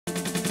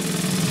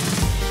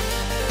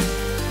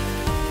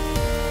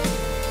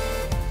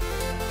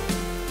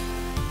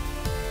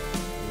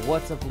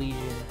What's up, Legion?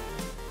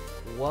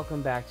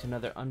 Welcome back to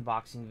another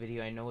unboxing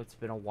video. I know it's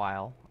been a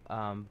while,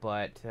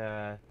 but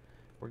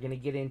we're gonna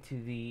get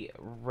into the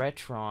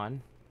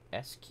Retron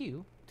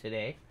SQ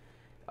today.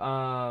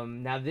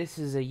 Now this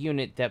is a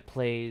unit that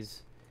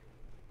plays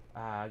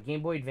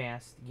Game Boy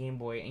Advance, Game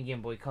Boy, and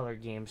Game Boy Color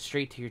games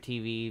straight to your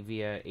TV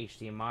via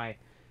HDMI.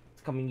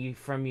 It's coming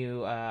from you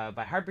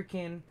by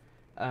Hyperkin.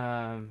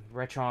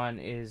 Retron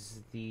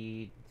is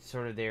the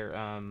sort of their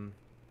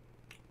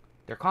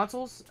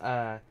consoles.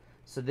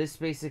 So this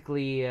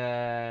basically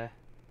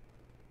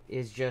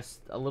is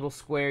just a little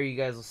square. You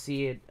guys will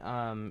see it.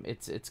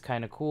 It's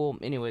kind of cool.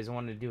 Anyways, I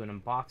wanted to do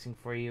an unboxing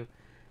for you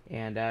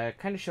and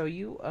kind of show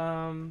you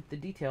the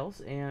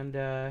details and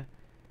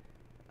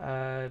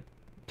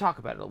talk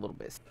about it a little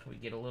bit. We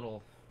get a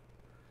little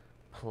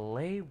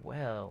play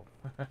well.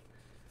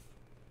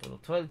 Little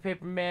toilet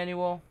paper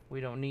manual.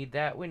 We don't need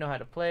that. We know how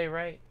to play,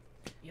 right?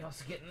 You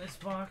also get in this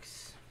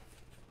box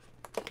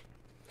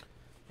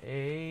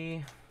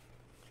a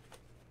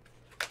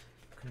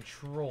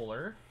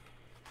controller.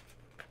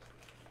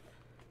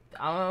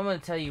 I'm gonna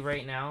tell you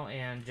right now,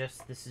 and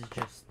this is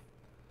just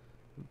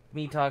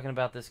me talking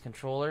about this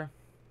controller.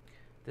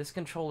 This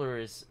controller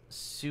is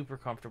super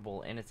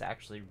comfortable, and it's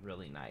actually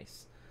really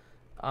nice.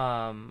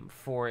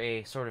 For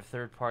a sort of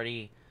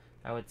third-party,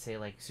 I would say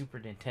like Super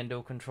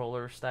Nintendo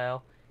controller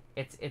style,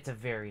 it's a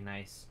very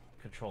nice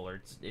controller.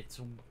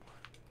 It's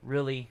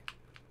really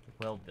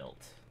well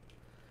built.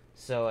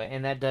 So,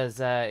 and that does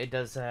it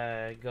does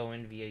go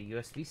in via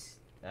USB.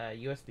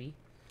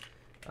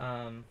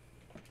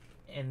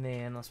 And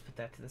then let's put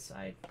that to the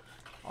side.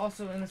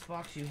 Also in this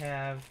box you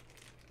have,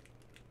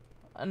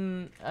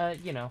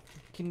 you know,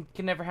 can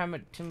never have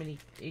too many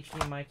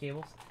HDMI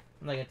cables.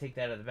 I'm not gonna take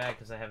that out of the bag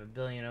because I have a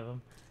billion of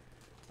them.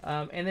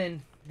 And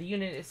then the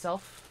unit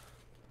itself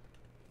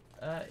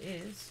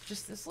is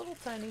just this little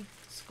tiny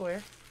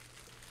square.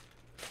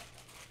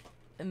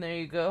 And there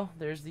you go.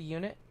 There's the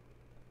unit.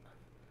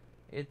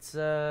 It's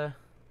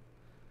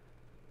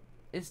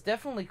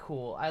definitely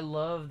cool. I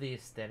love the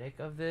aesthetic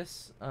of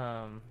this.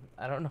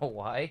 I don't know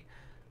why.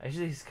 I just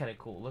think it's kind of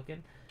cool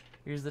looking.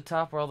 Here's the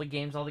top where all the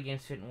games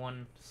fit in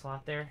one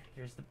slot there.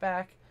 Here's the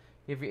back.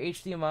 You have your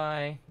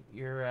HDMI.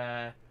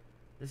 Your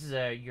this is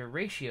your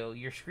ratio,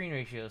 your screen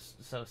ratios.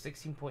 So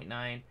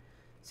 16.9,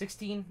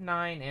 16,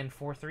 9, and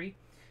 4:3.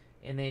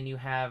 And then you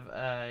have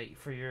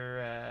for your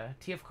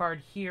TF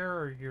card here,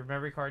 or your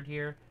memory card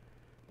here,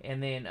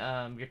 and then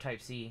your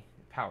Type C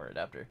power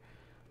adapter.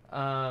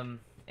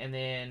 And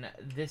then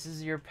this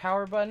is your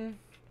power button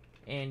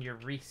and your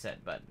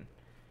reset button.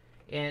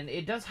 And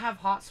it does have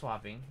hot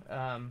swapping.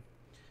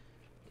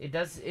 It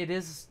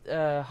is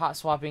hot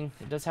swapping.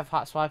 It does have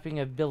hot swapping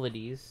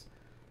abilities.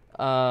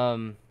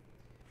 And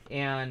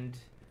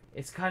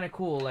it's kind of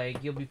cool.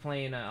 Like, you'll be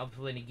playing I'll be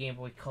playing a Game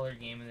Boy Color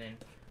game, and then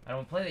I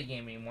don't play the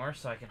game anymore,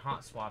 so I can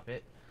hot swap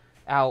it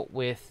out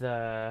with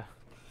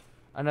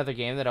another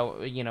game that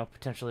I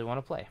potentially want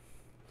to play.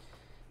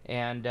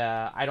 And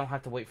I don't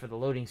have to wait for the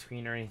loading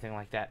screen or anything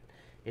like that.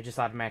 It just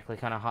automatically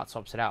kind of hot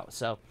swaps it out.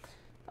 So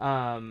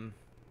we're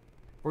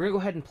gonna go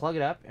ahead and plug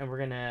it up, and we're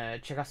gonna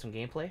check out some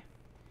gameplay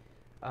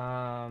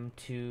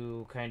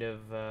to kind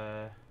of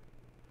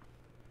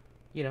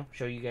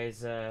show you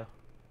guys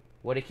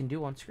what it can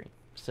do on screen.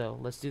 So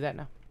let's do that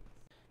now.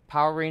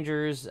 Power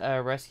Rangers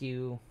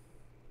Rescue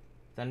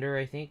Thunder,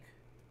 I think,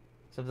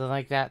 something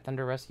like that.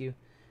 Thunder Rescue.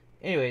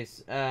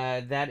 Anyways,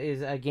 that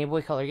is a Game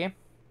Boy Color game.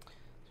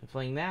 So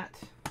playing that.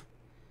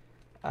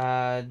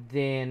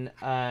 Then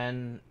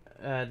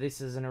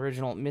this is an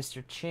original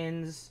Mr.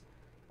 Chin's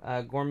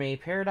Gourmet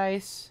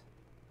Paradise.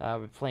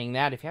 We're playing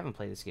that. If you haven't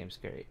played this game, it's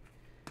great.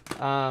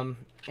 And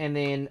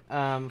then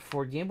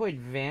for Game Boy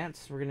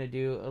Advance, we're gonna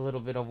do a little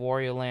bit of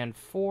Wario Land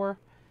 4.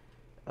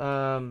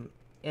 And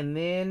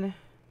then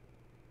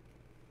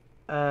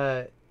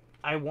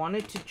I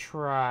wanted to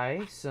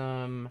try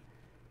some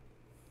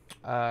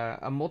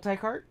a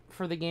multi-cart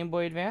for the Game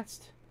Boy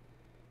Advanced.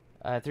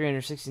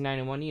 369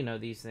 in one, you know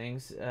these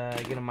things.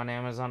 Get them on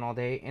Amazon all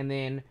day. And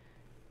then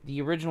the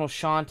original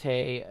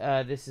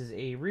Shantae, this is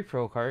a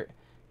repro cart,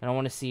 and I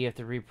want to see if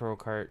the repro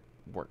cart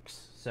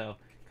works. So,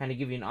 kind of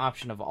give you an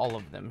option of all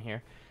of them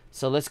here.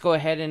 So let's go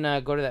ahead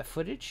and go to that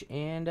footage,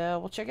 and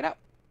we'll check it out.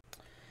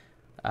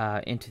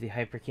 Into the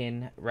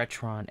Hyperkin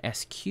Retron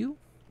SQ.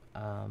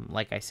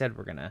 Like I said,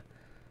 we're gonna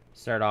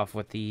start off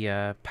with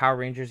the Power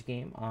Rangers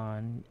game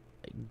on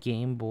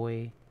Game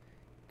Boy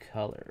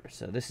Color.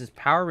 So this is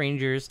Power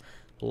Rangers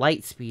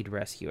Lightspeed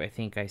Rescue. I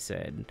think I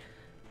said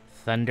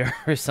Thunder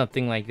or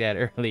something like that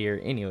earlier.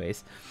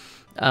 Anyways,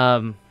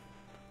 so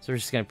we're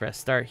just gonna press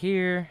start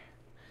here,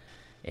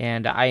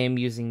 and I am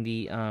using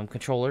the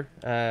controller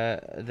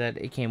that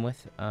it came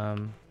with. Yeah,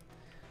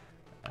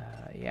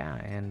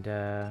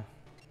 and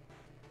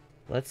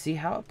let's see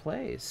how it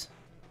plays.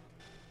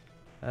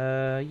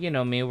 You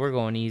know me, we're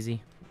going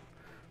easy.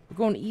 We're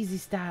going easy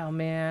style,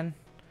 man.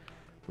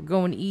 We're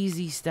going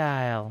easy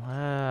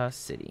style.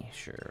 City,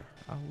 sure.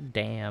 Oh,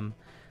 damn.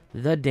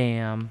 The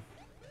damn.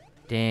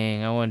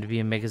 Dang, I wanted to be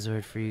a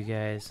Megazord for you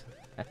guys.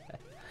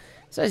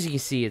 So as you can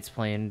see, it's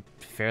playing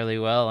fairly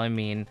well. I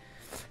mean,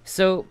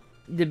 so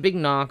the big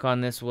knock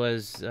on this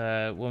was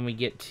when we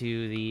get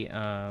to the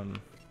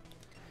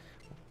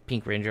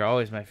Pink Ranger,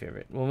 always my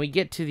favorite. When we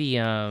get to the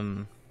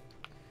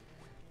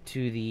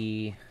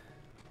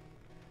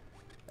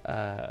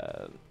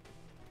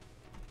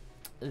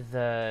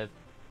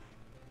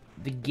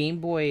Game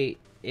Boy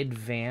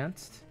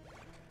Advanced,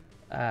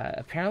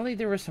 apparently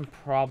there were some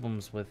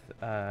problems with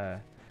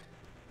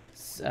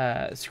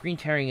screen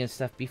tearing and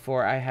stuff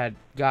before I had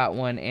got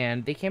one,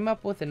 and they came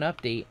up with an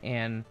update,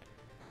 and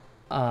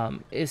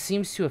it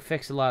seems to have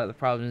fixed a lot of the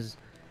problems.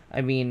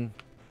 I mean,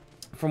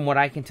 from what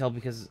I can tell,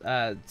 because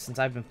since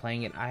I've been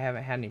playing it, I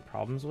haven't had any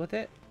problems with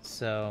it.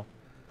 So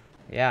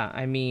yeah,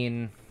 I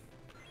mean,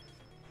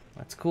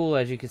 that's cool,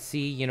 as you can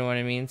see, you know what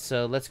I mean.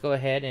 So let's go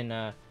ahead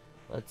and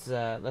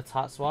let's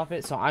hot swap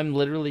it. So I'm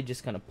literally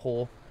just gonna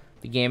pull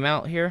the game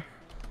out here,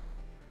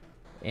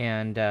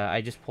 and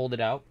I just pulled it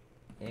out,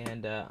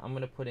 and I'm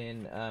gonna put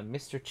in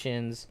Mr.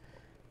 Chin's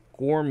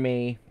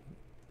Gourmet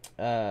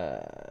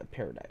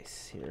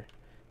Paradise here.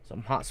 So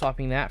I'm hot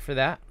swapping that for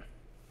that,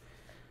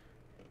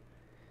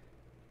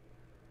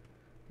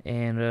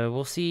 and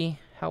we'll see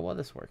how well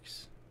this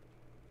works.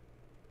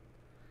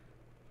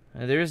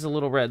 There is a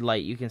little red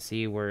light you can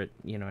see where it,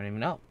 you know what I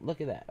mean. Oh,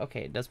 look at that.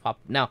 Okay, it does pop.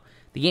 Now,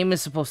 the game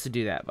is supposed to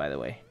do that, by the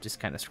way. Just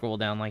kind of scroll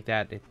down like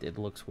that. It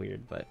looks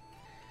weird, but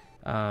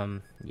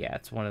yeah,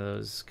 it's one of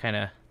those kind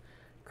of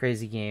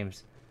crazy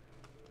games.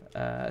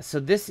 So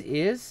this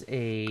is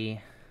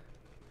a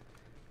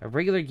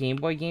regular Game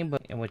Boy game,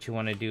 and what you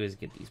want to do is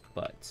get these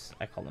butts.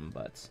 I call them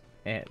butts,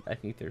 and I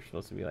think they're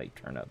supposed to be like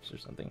turnips or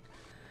something.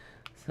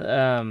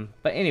 But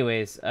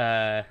anyways,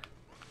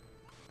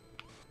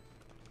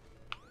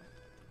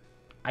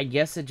 I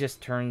guess it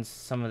just turns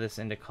some of this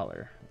into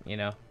color, you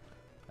know,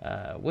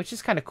 which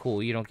is kind of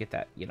cool. You don't get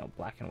that, you know,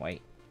 black and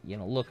white, you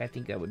know, look. I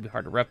think that would be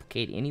hard to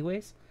replicate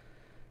anyways,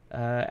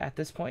 at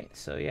this point.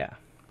 So yeah.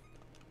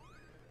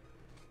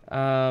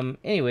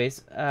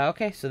 Anyways,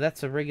 okay, so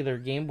that's a regular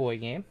Game Boy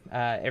game.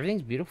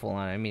 Everything's beautiful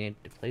on it. I mean,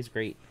 it plays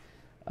great.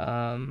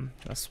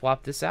 Let's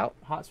swap this out.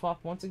 Hot swap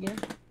once again.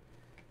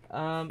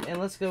 And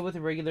let's go with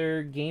a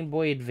regular Game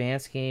Boy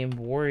Advance game,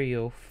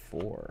 Wario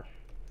 4.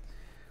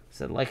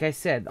 So, like I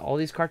said, all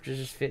these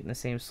cartridges fit in the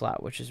same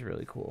slot, which is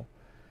really cool.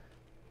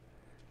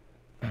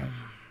 And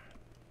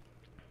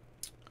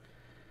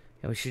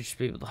we should just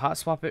be able to hot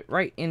swap it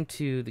right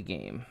into the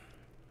game.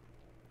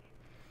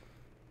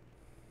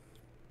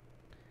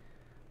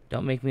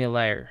 Don't make me a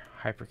liar,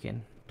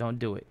 Hyperkin. Don't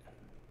do it.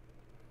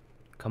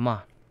 Come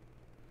on.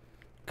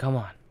 Come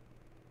on.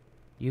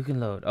 You can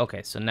load.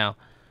 Okay, so now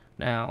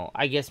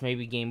I guess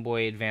maybe Game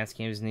Boy Advance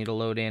games need to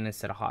load in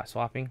instead of hot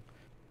swapping.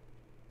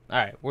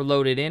 Alright, we're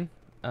loaded in.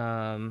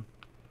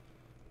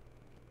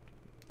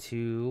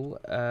 To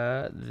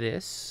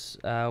this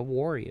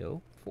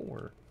Wario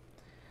 4.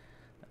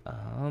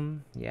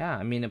 Yeah,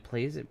 I mean, it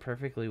plays it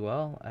perfectly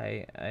well.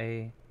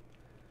 I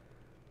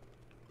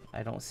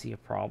don't see a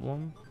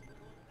problem.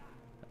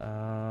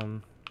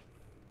 I've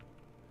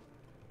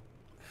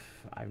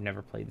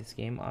never played this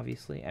game,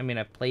 obviously. I mean,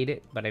 I've played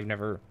it, but I've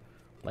never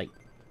like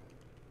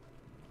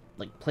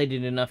played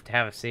it enough to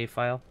have a save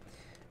file.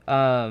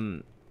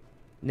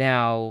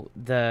 Now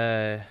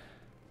the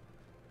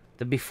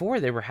before,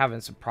 they were having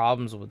some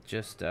problems with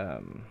just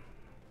it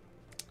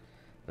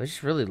was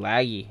just really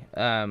laggy,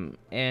 and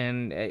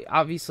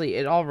obviously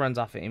it all runs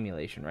off of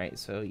emulation, right?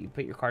 So you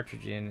put your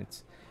cartridge in,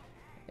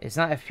 it's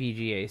not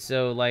FPGA,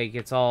 so like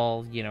it's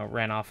all, you know,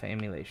 ran off of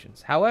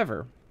emulations.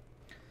 However,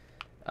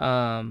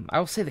 I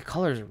will say the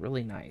colors are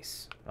really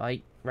nice,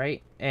 like,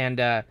 right? And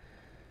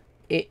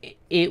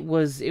it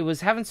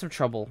was having some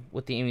trouble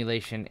with the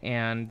emulation,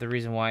 and the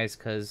reason why is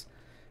because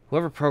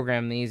whoever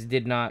programmed these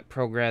did not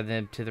program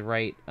them to the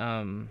right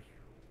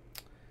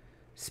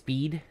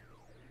speed,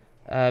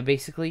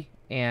 basically.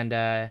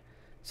 And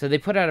so they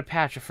put out a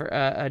patch, for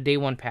a day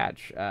one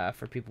patch,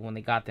 for people when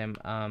they got them,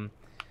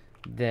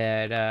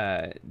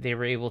 that they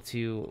were able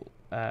to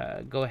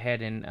go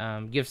ahead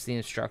and give us the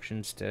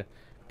instructions to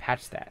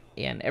patch that.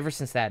 And ever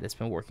since that, it's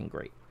been working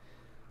great.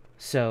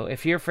 So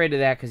if you're afraid of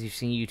that because you've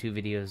seen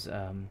YouTube videos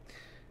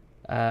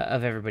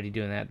of everybody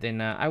doing that,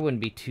 then I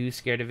wouldn't be too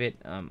scared of it.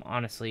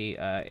 Honestly,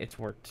 it's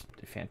worked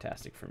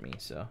fantastic for me.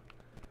 So,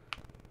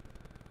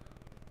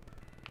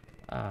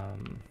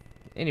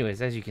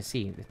 anyways, as you can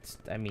see,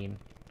 I mean,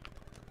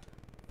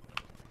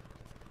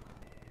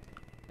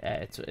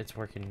 it's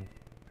working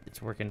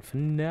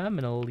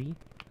phenomenally.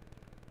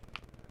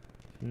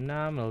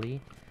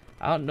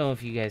 I don't know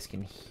if you guys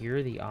can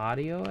hear the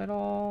audio at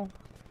all.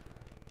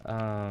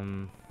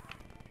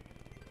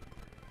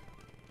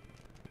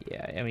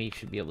 Yeah, I mean, you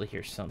should be able to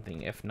hear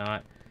something. If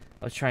not,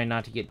 I was trying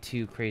not to get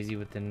too crazy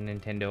with the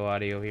Nintendo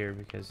audio here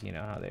because you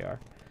know how they are.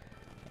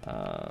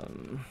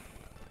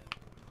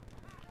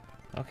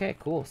 Okay,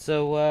 cool.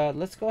 So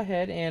let's go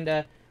ahead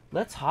and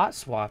let's hot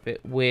swap it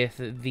with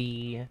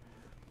the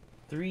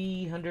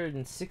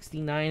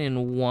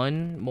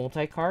 369-in-1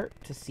 multi-cart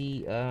to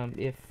see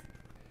if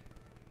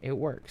it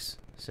works.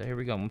 So here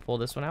we go. I'm gonna pull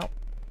this one out.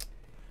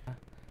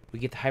 We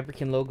get the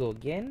Hyperkin logo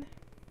again.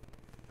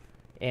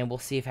 And we'll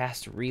see if it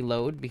has to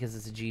reload because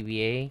it's a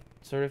GBA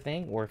sort of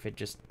thing, or if it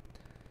just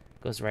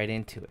goes right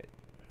into it.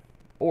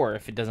 Or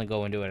if it doesn't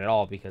go into it at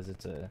all because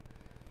it's a,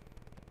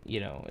 you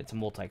know, it's a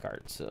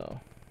multi-cart. So,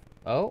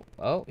 oh,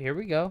 here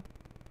we go.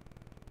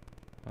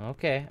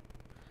 Okay.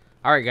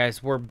 All right,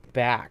 guys, we're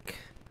back.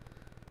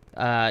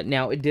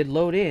 Now, it did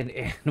load in,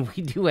 and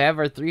we do have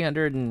our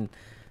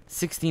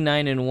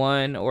 369 in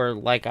one, or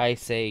like I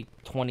say,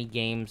 20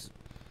 games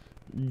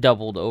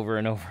doubled over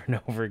and over and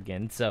over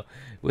again. So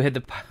we had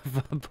the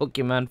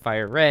Pokemon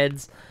Fire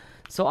Reds.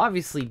 So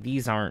obviously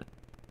these aren't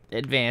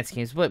advanced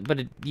games, but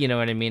it, you know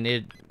what I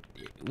mean.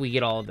 We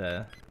get all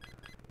the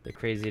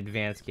crazy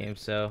advanced games.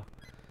 So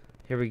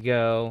here we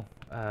go.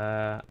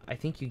 I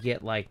think you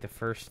get like the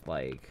first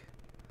like,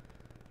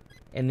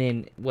 and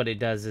then what it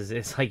does is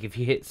it's like if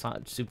you hit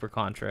Super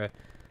Contra,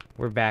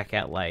 we're back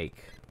at like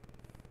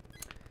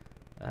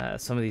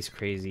some of these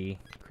crazy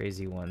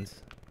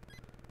ones.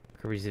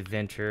 Kirby's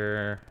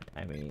Adventure.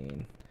 I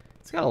mean,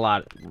 it's got a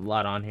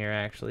lot on here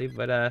actually,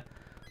 but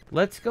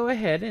let's go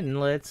ahead and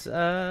let's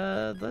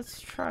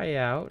try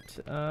out.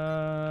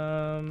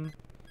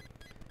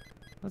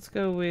 Let's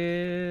go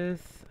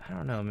with, I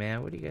don't know,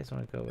 man. What do you guys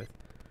want to go with?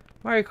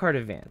 Mario Kart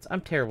Advance.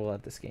 I'm terrible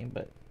at this game,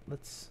 but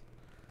let's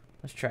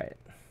try it.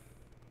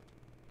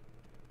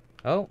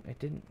 Oh, it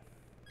didn't.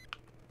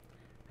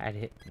 I'd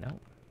hit no.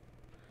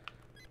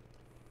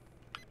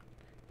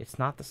 It's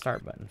not the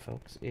start button,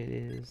 folks. It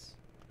is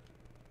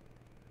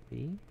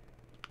B.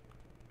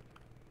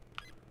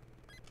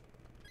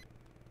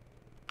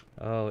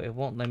 Oh, it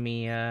won't let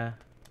me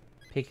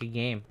pick a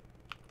game.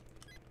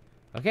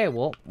 Okay,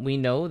 well, we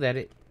know that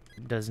it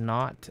does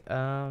not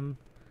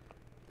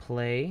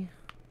play.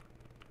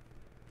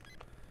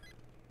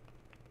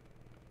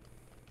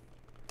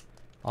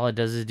 All it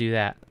does is do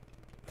that.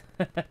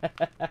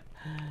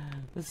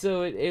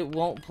 So it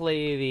won't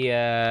play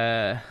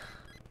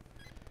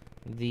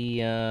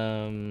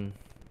the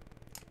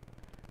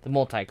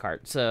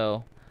multi-cart.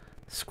 So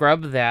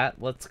scrub that.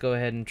 Let's go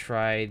ahead and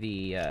try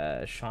the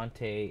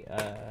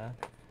Shantae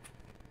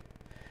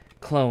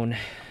clone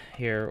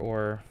here,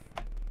 or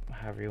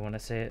however you want to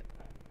say it.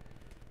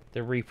 The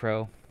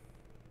repro.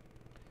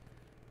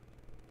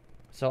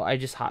 So I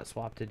just hot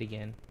swapped it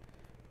again.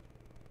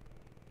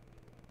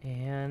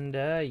 And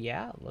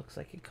yeah, it looks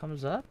like it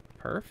comes up.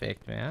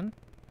 Perfect, man.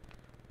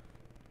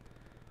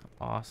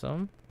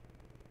 Awesome.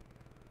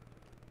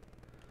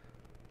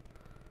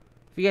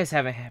 If you guys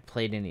haven't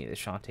played any of the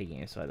Shantae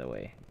games, by the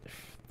way, they're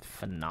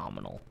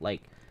phenomenal.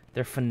 Like,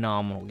 they're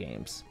phenomenal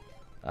games.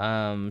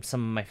 Some of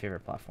my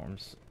favorite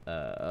platforms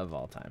of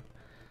all time.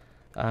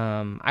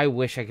 I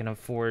wish I can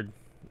afford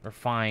or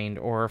find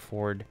or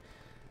afford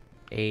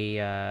a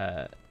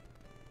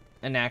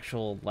an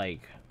actual,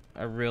 like,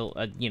 a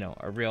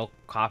real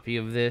copy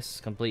of this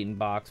complete in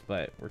box,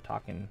 but we're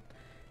talking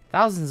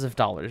thousands of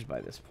dollars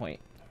by this point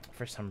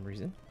for some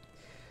reason.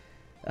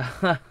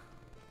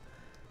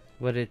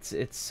 But it's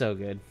so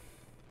good.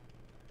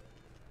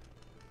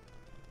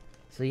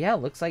 So yeah,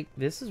 looks like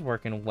this is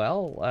working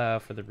well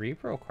for the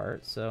repro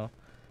cart, so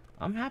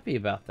I'm happy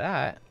about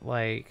that.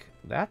 Like,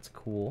 that's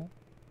cool.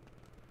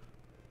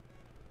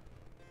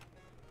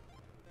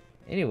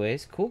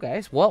 Anyways, cool,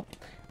 guys. Well,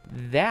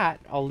 that,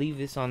 I'll leave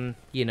this on,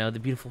 you know, the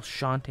beautiful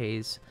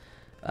Shantae's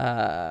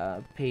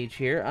page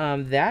here.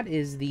 That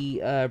is the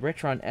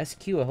Retron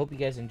SQ. I hope you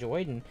guys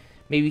enjoyed, and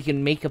maybe you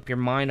can make up your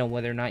mind on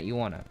whether or not you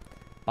want to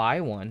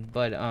buy one.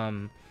 But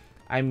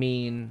I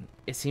mean,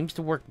 it seems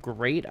to work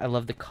great. I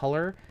love the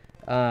color.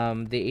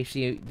 The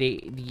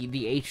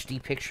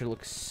HD picture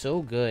looks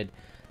so good.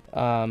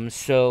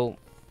 So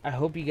I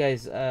hope you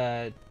guys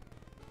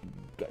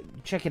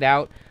check it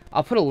out.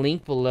 I'll put a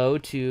link below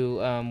to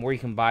where you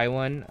can buy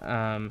one.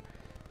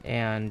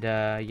 And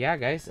yeah,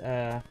 guys.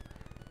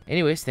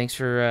 Anyways, thanks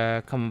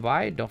for coming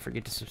by. Don't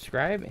forget to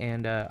subscribe,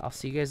 and I'll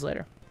see you guys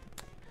later.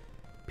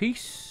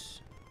 Peace.